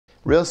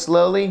Real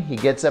slowly, he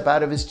gets up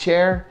out of his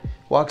chair,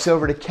 walks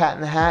over to Cat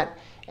in the Hat,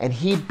 and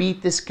he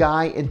beat this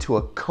guy into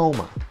a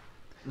coma.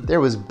 There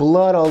was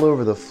blood all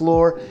over the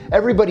floor.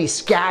 Everybody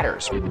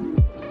scatters.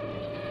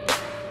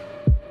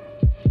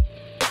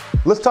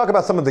 Let's talk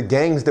about some of the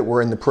gangs that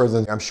were in the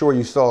prison. I'm sure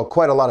you saw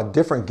quite a lot of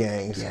different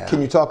gangs. Yeah.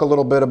 Can you talk a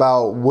little bit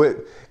about what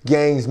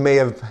gangs may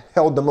have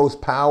held the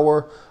most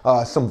power,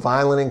 some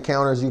violent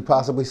encounters you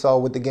possibly saw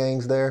with the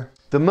gangs there?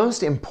 The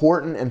most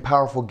important and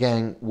powerful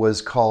gang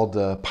was called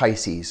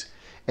Pisces,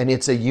 and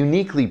it's a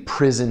uniquely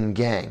prison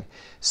gang.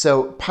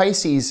 So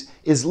Pisces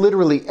is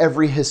literally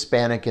every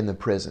Hispanic in the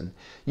prison.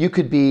 You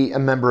could be a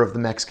member of the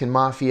Mexican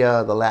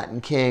Mafia, the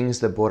Latin Kings,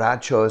 the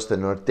Borrachos, the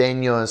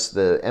Norteños,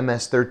 the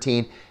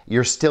MS-13.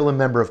 You're still a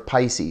member of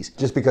Pisces.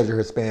 Just because you're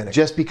Hispanic.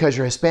 Just because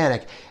you're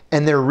Hispanic.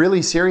 And they're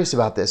really serious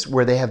about this,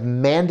 where they have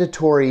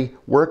mandatory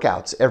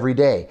workouts every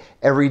day.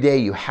 Every day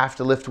you have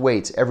to lift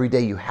weights. Every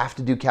day you have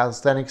to do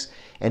calisthenics.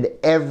 And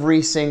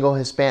every single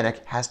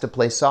Hispanic has to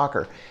play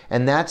soccer.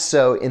 And that's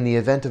so in the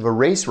event of a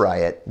race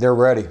riot. They're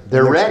ready.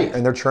 They're ready.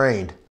 And they're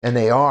trained. And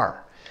they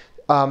are.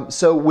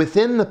 So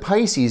within the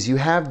Pisces, you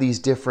have these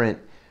different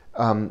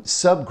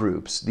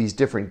subgroups, these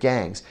different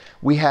gangs.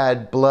 We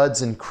had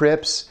Bloods and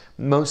Crips,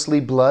 mostly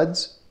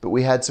Bloods, but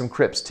we had some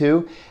Crips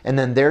too. And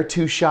then their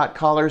two shot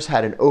callers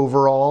had an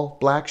overall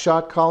black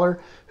shot caller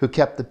who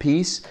kept the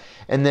peace.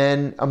 And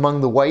then among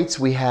the whites,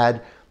 we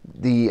had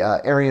the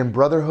Aryan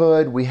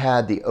Brotherhood. We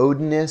had the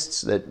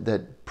Odinists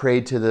that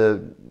prayed to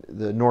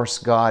the Norse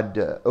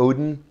god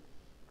Odin.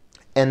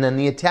 And then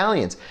the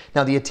Italians.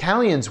 Now the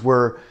Italians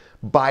were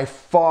by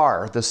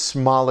far the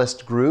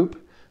smallest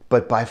group,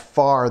 but by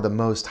far the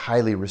most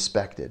highly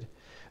respected.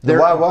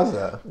 Why was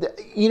that?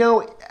 You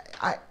know,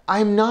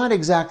 I'm not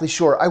exactly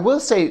sure. I will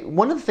say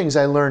one of the things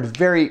I learned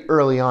very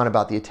early on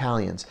about the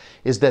Italians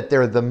is that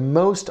they're the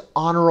most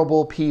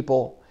honorable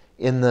people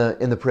in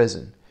the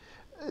prison.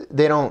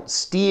 They don't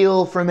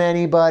steal from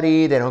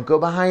anybody. They don't go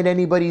behind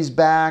anybody's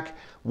back.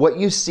 What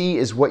you see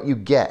is what you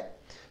get.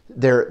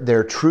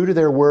 They're true to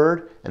their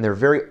word, and they're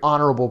very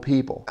honorable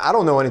people. I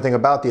don't know anything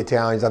about the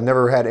Italians. I've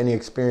never had any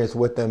experience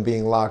with them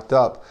being locked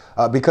up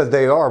because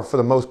they are, for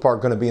the most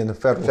part, going to be in the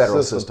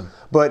federal system.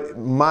 But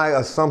my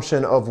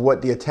assumption of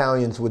what the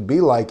Italians would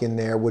be like in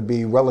there would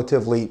be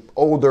relatively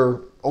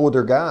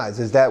older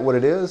guys. Is that what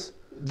it is?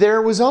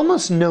 There was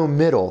almost no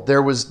middle.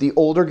 There was the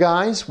older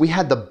guys. We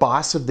had the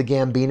boss of the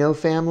Gambino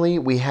family.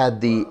 We had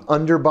the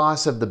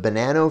underboss of the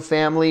Bonanno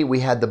family.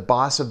 We had the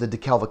boss of the De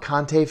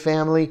Cavalcante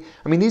family.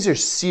 I mean, these are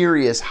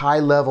serious,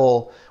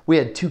 high-level. We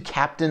had two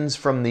captains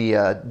from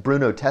the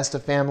Bruno Testa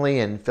family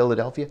in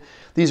Philadelphia.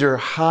 These are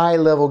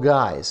high-level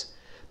guys.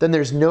 Then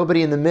there's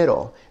nobody in the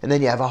middle. And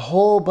then you have a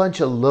whole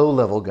bunch of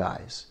low-level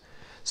guys.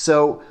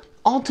 So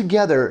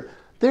altogether,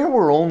 there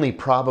were only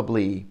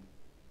probably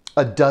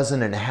a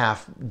dozen and a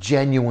half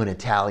genuine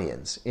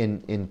Italians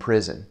in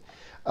prison,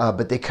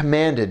 but they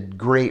commanded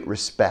great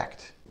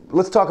respect.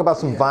 Let's talk about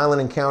some violent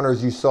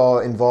encounters you saw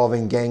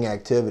involving gang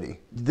activity.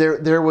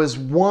 There was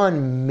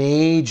one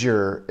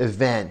major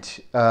event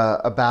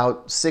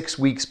about 6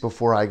 weeks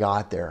before I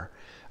got there.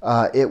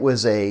 It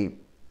was a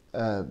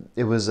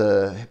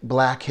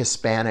black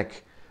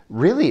Hispanic.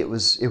 Really, it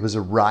was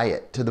a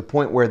riot to the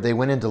point where they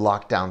went into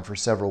lockdown for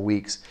several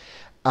weeks.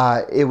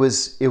 It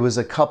was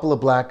a couple of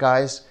black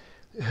guys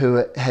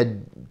who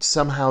had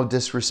somehow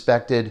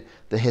disrespected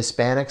the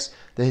Hispanics.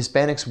 The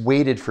Hispanics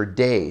waited for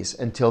days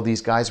until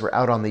these guys were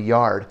out on the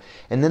yard,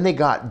 and then they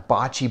got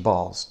bocce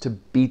balls to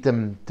beat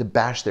them, to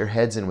bash their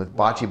heads in with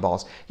bocce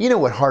balls. You know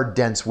what hard,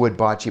 dense wood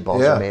bocce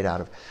balls are made out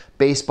of.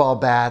 Baseball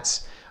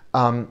bats.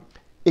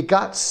 It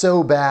got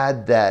so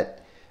bad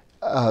that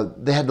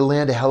they had to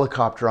land a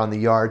helicopter on the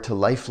yard to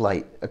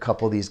lifeline a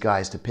couple of these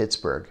guys to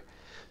Pittsburgh.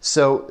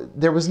 So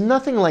there was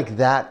nothing like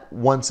that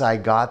once I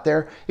got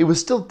there. It was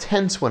still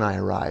tense when I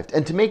arrived.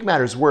 And to make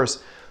matters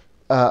worse,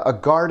 a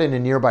guard in a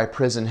nearby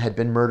prison had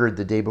been murdered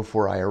the day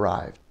before I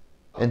arrived.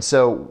 And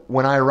so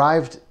when I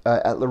arrived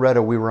at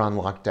Loretto, we were on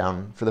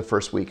lockdown for the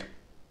first week.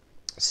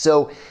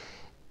 So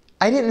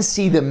I didn't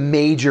see the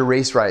major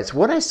race riots.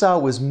 What I saw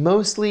was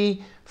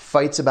mostly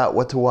fights about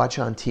what to watch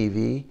on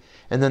TV.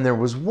 And then there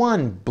was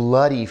one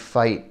bloody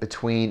fight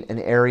between an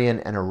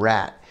Aryan and a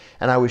rat.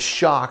 And I was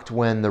shocked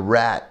when the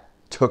rat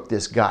took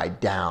this guy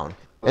down.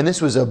 And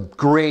this was a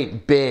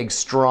great, big,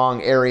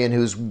 strong Aryan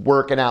who's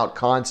working out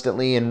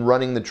constantly and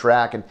running the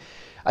track. And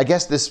I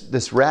guess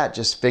this rat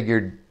just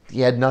figured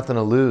he had nothing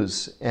to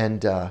lose,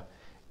 and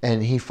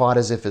he fought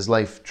as if his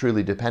life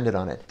truly depended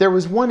on it. There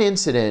was one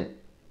incident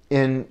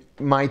in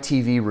my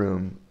TV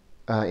room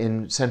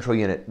in Central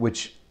Unit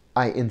which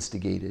I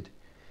instigated,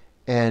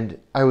 and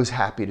I was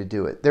happy to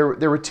do it. There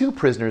were two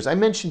prisoners. I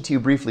mentioned to you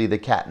briefly the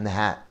Cat in the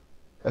Hat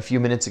a few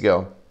minutes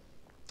ago.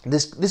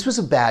 This was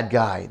a bad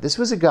guy. This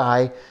was a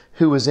guy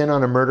who was in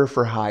on a murder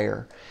for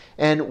hire.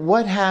 And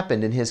what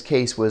happened in his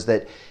case was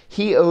that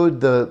he owed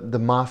the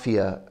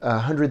mafia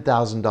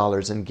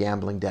 $100,000 in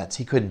gambling debts.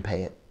 He couldn't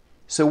pay it.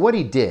 So what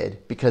he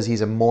did, because he's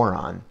a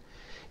moron,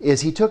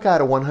 is he took out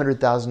a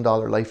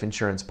 $100,000 life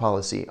insurance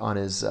policy on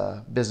his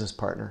business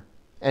partner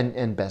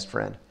and best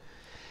friend.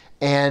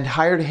 and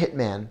hired a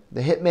hitman.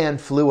 The hitman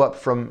flew up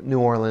from New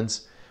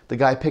Orleans. The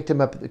guy picked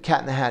him up, the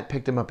Cat in the Hat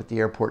picked him up at the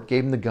airport,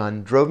 gave him the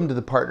gun, drove him to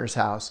the partner's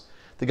house.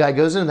 The guy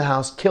goes into the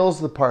house, kills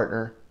the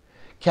partner.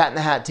 Cat in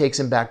the Hat takes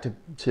him back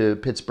to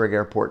Pittsburgh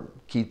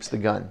Airport, keeps the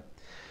gun.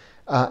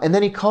 And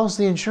then he calls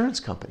the insurance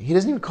company. He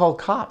doesn't even call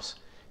cops.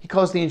 He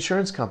calls the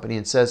insurance company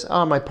and says,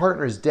 oh, my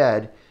partner is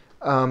dead,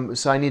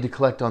 so I need to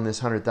collect on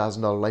this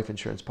 $100,000 life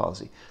insurance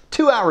policy.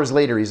 2 hours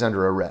later, he's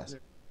under arrest.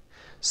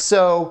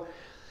 So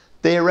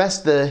they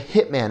arrest the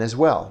hitman as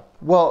well.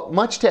 Well,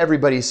 much to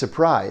everybody's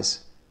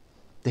surprise,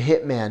 the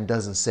hitman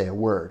doesn't say a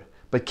word.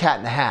 But Cat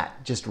in the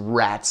Hat just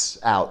rats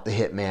out the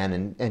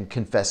hitman and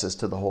confesses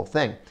to the whole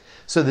thing.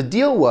 So the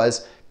deal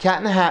was Cat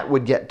in the Hat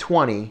would get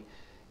 20.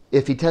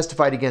 If he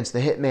testified against the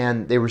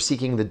hitman, they were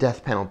seeking the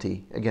death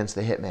penalty against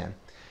the hitman.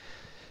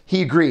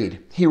 He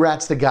agreed. He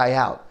rats the guy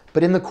out.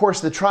 But in the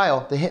course of the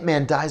trial, the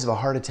hitman dies of a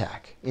heart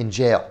attack in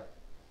jail.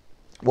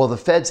 Well, the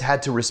feds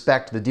had to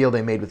respect the deal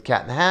they made with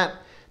Cat in the Hat.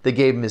 They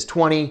gave him his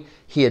 20.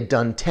 He had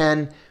done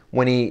 10.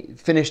 When he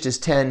finished his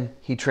 10,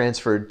 he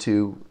transferred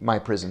to my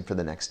prison for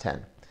the next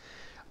 10.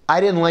 I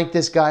didn't like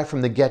this guy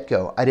from the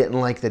get-go. I didn't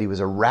like that he was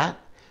a rat.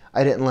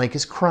 I didn't like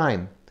his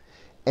crime.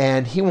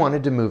 And he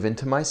wanted to move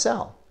into my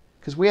cell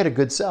because we had a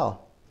good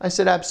cell. I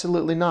said,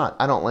 absolutely not.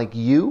 I don't like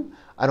you.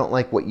 I don't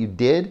like what you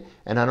did.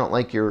 And I don't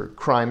like your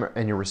crime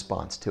and your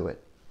response to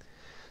it.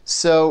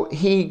 So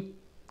he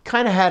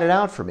kind of had it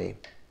out for me.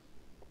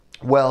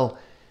 Well,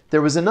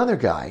 there was another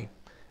guy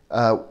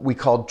we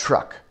called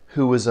Truck,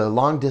 who was a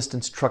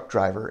long-distance truck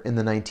driver in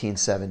the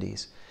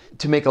 1970s.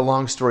 To make a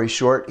long story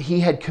short, he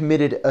had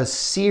committed a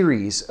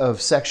series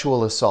of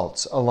sexual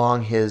assaults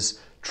along his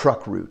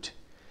truck route.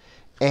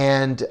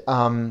 And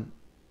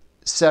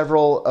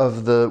several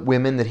of the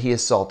women that he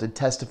assaulted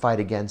testified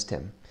against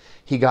him.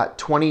 He got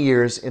 20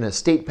 years in a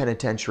state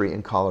penitentiary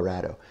in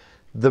Colorado.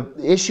 The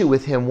issue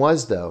with him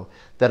was, though,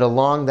 that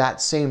along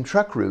that same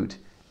truck route,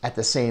 at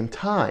the same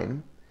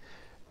time,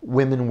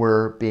 women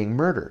were being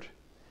murdered.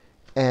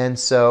 And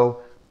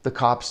so the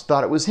cops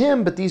thought it was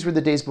him, but these were the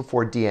days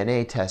before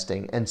DNA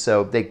testing, and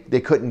so they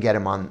couldn't get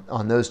him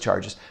on those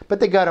charges. But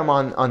they got him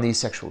on these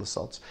sexual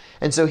assaults.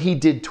 And so he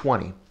did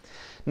 20.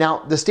 Now,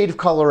 the state of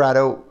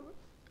Colorado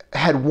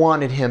had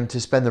wanted him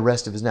to spend the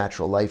rest of his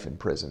natural life in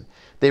prison.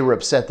 They were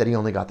upset that he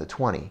only got the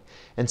 20.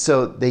 And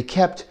so they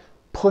kept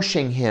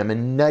pushing him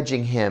and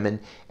nudging him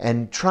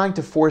and trying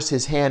to force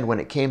his hand when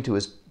it came to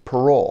his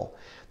parole.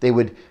 They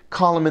would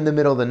call him in the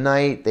middle of the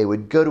night. They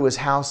would go to his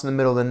house in the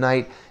middle of the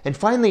night. And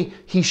finally,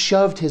 he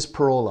shoved his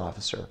parole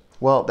officer.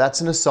 Well,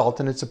 that's an assault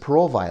and it's a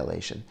parole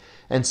violation.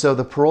 And so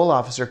the parole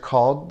officer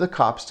called the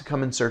cops to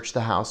come and search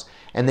the house,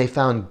 and they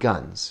found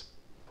guns.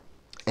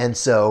 And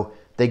so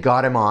they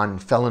got him on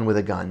felon with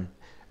a gun.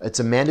 It's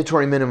a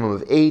mandatory minimum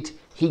of 8.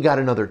 He got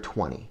another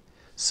 20.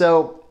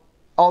 So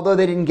although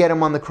they didn't get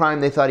him on the crime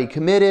they thought he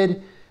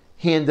committed,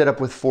 he ended up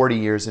with 40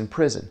 years in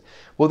prison.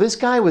 Well, this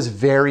guy was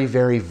very,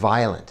 very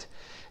violent.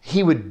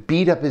 He would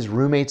beat up his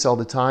roommates all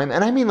the time.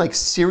 And I mean, like,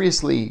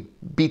 seriously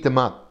beat them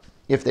up.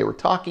 If they were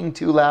talking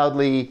too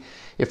loudly,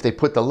 if they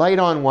put the light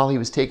on while he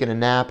was taking a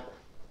nap,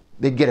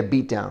 they'd get a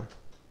beat down.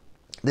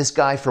 This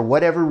guy, for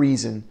whatever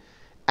reason,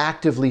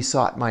 actively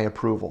sought my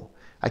approval.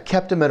 I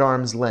kept him at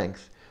arm's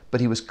length,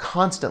 but he was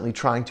constantly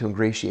trying to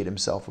ingratiate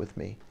himself with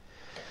me.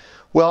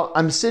 Well,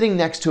 I'm sitting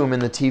next to him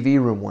in the TV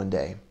room one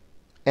day,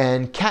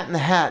 and Cat in the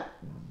Hat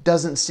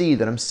doesn't see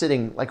that I'm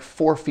sitting like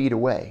 4 feet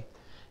away.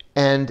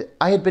 And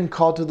I had been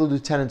called to the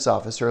lieutenant's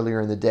office earlier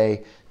in the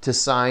day to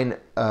sign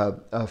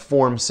a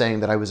form saying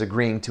that I was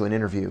agreeing to an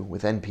interview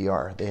with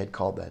NPR. They had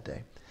called that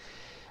day.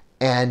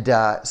 And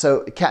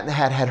so Cat in the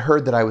Hat had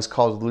heard that I was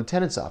called to the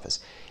lieutenant's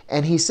office.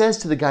 And he says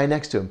to the guy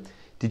next to him,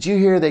 "Did you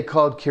hear they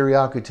called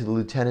Kiriakou to the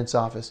lieutenant's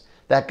office?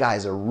 That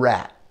guy's a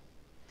rat."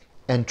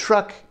 And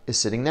Truck is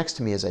sitting next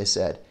to me, as I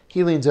said.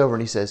 He leans over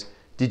and he says,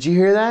 "Did you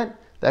hear that?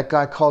 That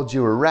guy called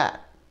you a rat."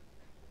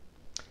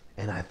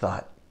 And I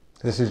thought,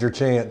 this is your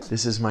chance.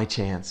 This is my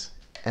chance.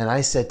 And I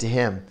said to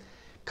him,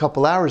 a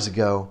couple hours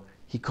ago,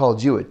 he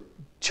called you a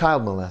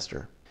child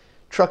molester.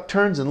 Truck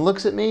turns and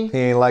looks at me. He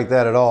ain't like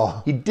that at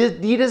all. He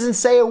doesn't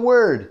say a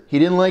word. He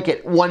didn't like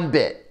it one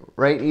bit,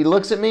 right? He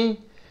looks at me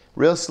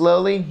real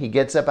slowly. He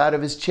gets up out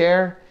of his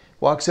chair,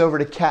 walks over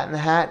to Cat in the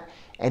Hat,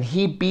 and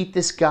he beat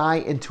this guy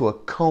into a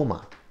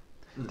coma.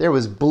 There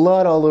was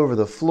blood all over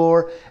the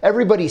floor.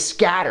 Everybody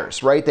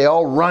scatters, right? They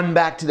all run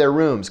back to their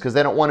rooms because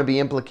they don't want to be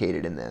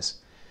implicated in this.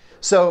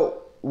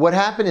 So what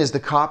happened is the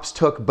cops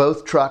took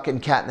both Truck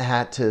and Cat in the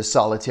Hat to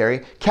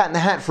solitary. Cat in the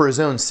Hat for his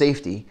own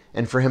safety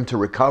and for him to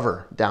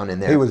recover down in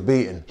there. He was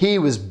beaten. He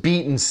was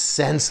beaten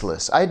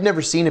senseless. I had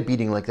never seen a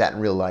beating like that in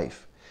real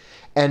life.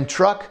 And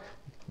Truck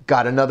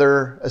got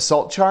another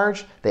assault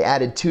charge. They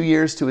added 2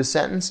 years to his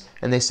sentence,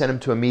 and they sent him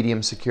to a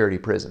medium security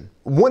prison.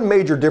 One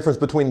major difference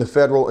between the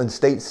federal and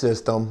state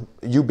system,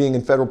 you being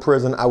in federal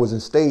prison, I was in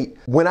state.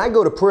 When I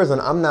go to prison,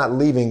 I'm not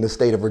leaving the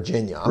state of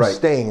Virginia. I'm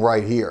staying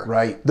right here.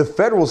 Right. The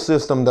federal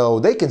system, though,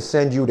 they can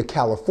send you to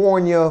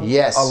California,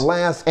 yes,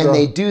 Alaska. And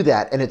they do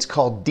that, and it's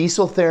called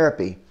diesel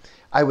therapy.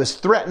 I was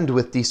threatened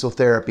with diesel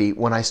therapy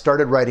when I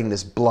started writing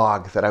this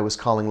blog that I was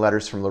calling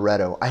Letters from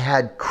Loretto. I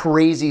had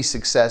crazy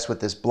success with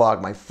this blog.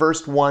 My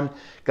first one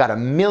got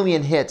 1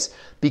 million hits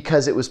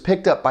because it was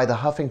picked up by the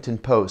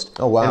Huffington Post.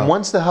 Oh, wow. And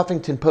once the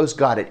Huffington Post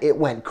got it, it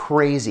went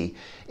crazy.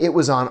 It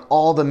was on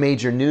all the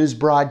major news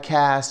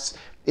broadcasts.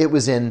 It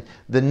was in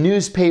the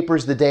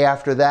newspapers the day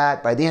after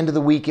that. By the end of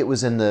the week, it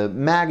was in the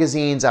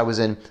magazines. I was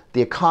in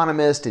The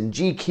Economist and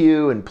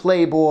GQ and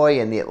Playboy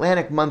and the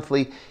Atlantic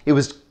Monthly. It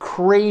was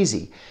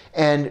crazy.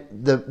 And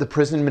the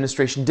prison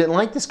administration didn't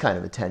like this kind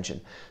of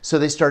attention. So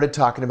they started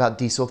talking about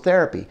diesel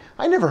therapy.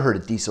 I never heard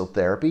of diesel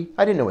therapy.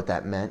 I didn't know what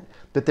that meant.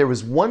 But there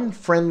was one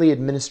friendly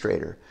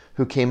administrator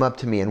who came up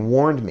to me and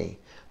warned me,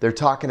 they're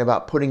talking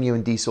about putting you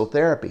in diesel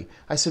therapy.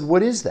 I said,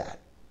 what is that?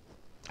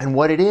 And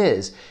what it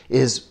is,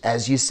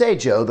 as you say,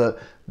 Joe,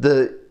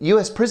 the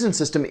U.S. prison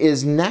system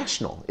is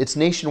national. It's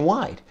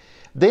nationwide.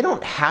 They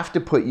don't have to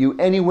put you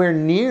anywhere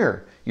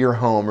near your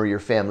home or your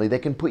family. They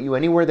can put you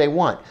anywhere they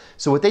want.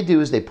 So what they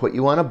do is they put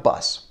you on a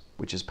bus,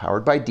 which is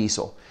powered by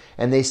diesel,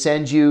 and they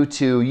send you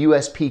to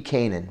USP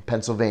Canaan,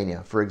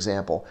 Pennsylvania, for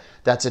example.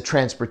 That's a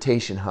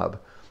transportation hub.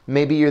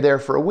 Maybe you're there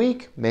for a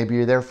week, maybe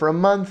you're there for a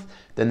month,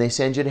 then they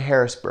send you to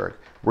Harrisburg,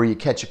 where you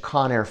catch a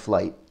Conair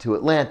flight to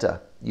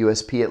Atlanta,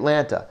 USP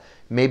Atlanta.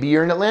 Maybe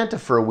you're in Atlanta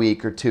for a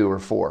week or 2 or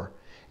 4.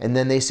 And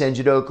then they send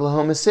you to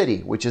Oklahoma City,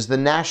 which is the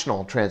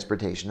national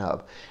transportation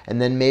hub.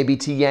 And then maybe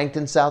to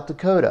Yankton, South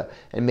Dakota.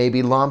 And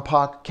maybe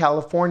Lompoc,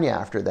 California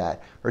after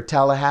that. Or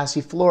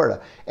Tallahassee,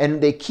 Florida.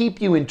 And they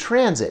keep you in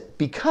transit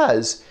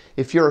because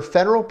if you're a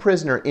federal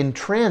prisoner in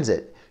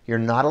transit, you're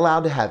not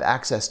allowed to have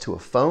access to a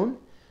phone,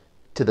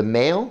 to the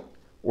mail,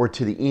 or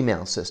to the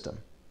email system.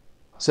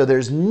 So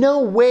there's no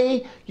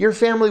way your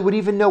family would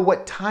even know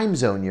what time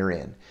zone you're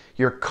in.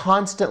 You're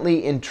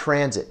constantly in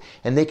transit,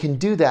 and they can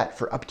do that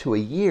for up to a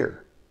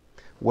year.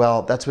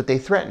 Well, that's what they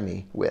threatened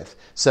me with.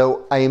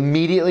 So I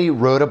immediately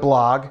wrote a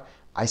blog.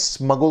 I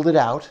smuggled it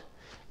out.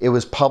 It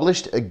was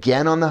published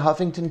again on the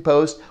Huffington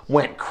Post,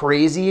 went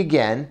crazy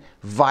again,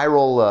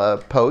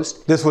 viral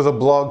post. This was a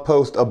blog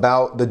post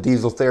about the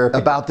diesel therapy.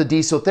 About the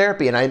diesel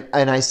therapy. And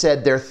I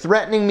said, they're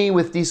threatening me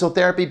with diesel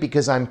therapy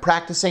because I'm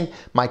practicing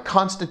my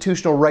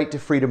constitutional right to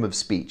freedom of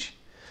speech.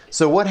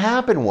 So what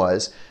happened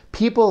was,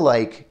 people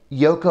like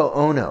Yoko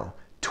Ono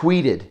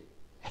tweeted,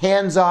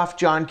 hands off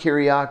John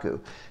Kiriakou.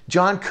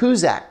 John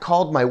Cusack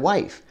called my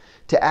wife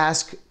to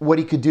ask what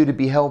he could do to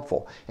be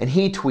helpful. And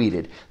he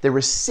tweeted, there were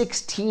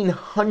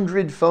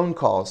 1,600 phone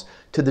calls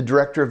to the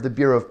director of the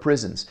Bureau of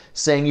Prisons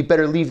saying, you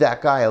better leave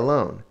that guy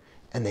alone.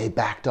 And they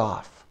backed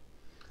off.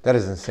 That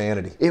is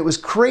insanity. It was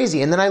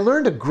crazy. And then I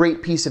learned a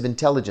great piece of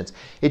intelligence.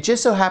 It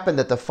just so happened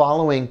that the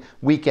following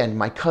weekend,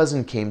 my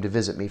cousin came to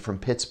visit me from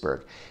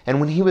Pittsburgh.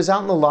 And when he was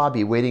out in the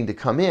lobby waiting to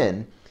come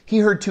in, he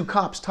heard 2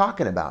 cops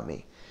talking about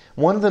me.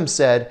 One of them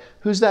said,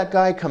 who's that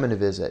guy coming to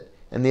visit?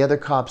 And the other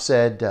cop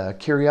said,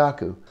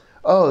 Kiriakou.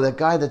 Oh, that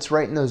guy that's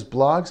writing those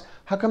blogs?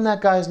 How come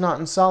that guy's not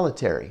in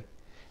solitary?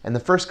 And the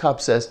first cop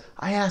says,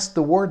 I asked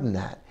the warden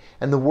that.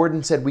 And the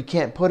warden said, we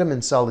can't put him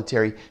in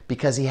solitary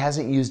because he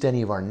hasn't used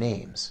any of our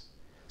names.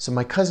 So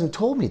my cousin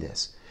told me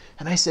this.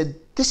 And I said,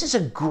 this is a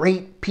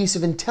great piece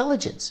of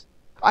intelligence.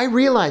 I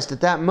realized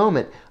at that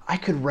moment, I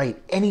could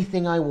write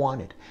anything I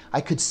wanted. I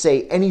could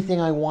say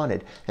anything I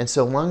wanted. And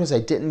so long as I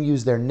didn't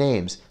use their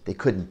names, they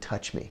couldn't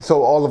touch me.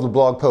 So all of the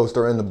blog posts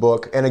are in the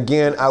book. And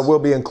again, I will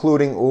be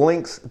including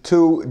links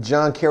to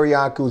John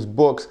Kiriakou's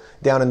books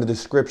down in the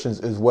descriptions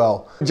as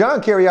well.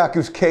 John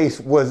Kiriakou's case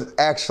was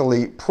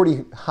actually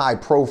pretty high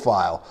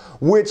profile,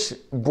 which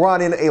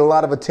brought in a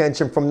lot of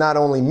attention from not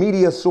only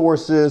media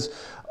sources,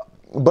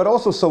 but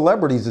also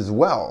celebrities as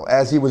well,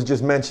 as he was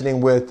just mentioning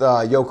with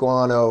Yoko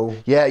Ono.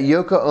 Yeah,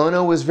 Yoko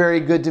Ono was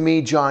very good to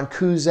me. John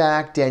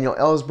Cusack, Daniel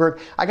Ellsberg.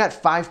 I got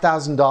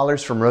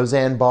 $5,000 from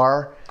Roseanne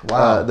Barr,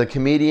 wow. The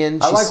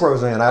comedian. I like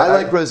Roseanne. I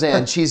like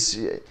Roseanne.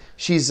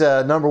 She's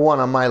number 1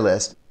 on my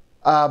list.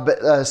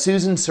 But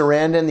Susan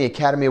Sarandon, the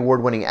Academy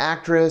Award-winning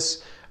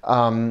actress.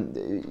 I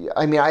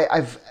mean,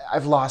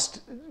 I've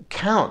lost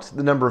count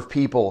the number of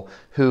people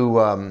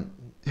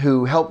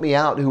who helped me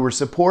out, who were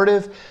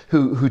supportive,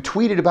 who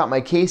tweeted about my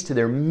case to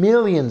their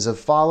millions of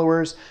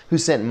followers, who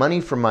sent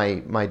money from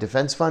my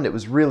defense fund. It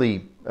was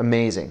really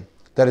amazing.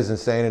 That is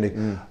insanity.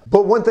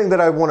 But one thing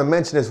that I want to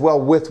mention as well,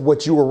 with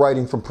what you were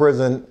writing from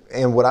prison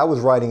and what I was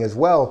writing as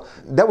well,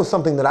 that was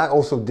something that I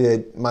also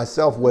did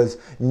myself, was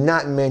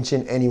not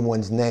mention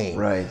anyone's name.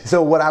 Right.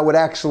 So what I would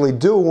actually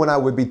do when I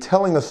would be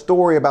telling a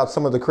story about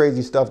some of the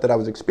crazy stuff that I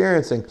was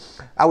experiencing,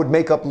 I would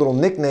make up little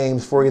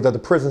nicknames for either the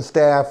prison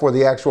staff or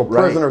the actual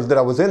prisoners that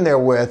I was in there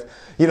with.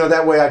 You know,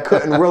 that way I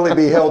couldn't really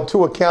be held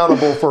too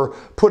accountable for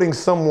putting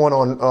someone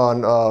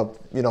on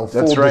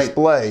full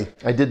display.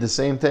 I did the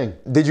same thing.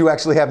 Did you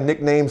actually have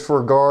nicknames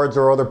for guards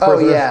or other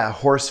prisoners? Oh yeah,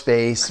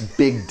 Horseface,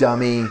 Big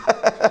Dummy,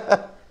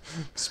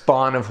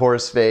 Spawn of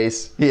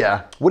Horseface.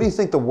 Yeah. What do you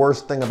think the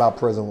worst thing about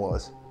prison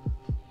was?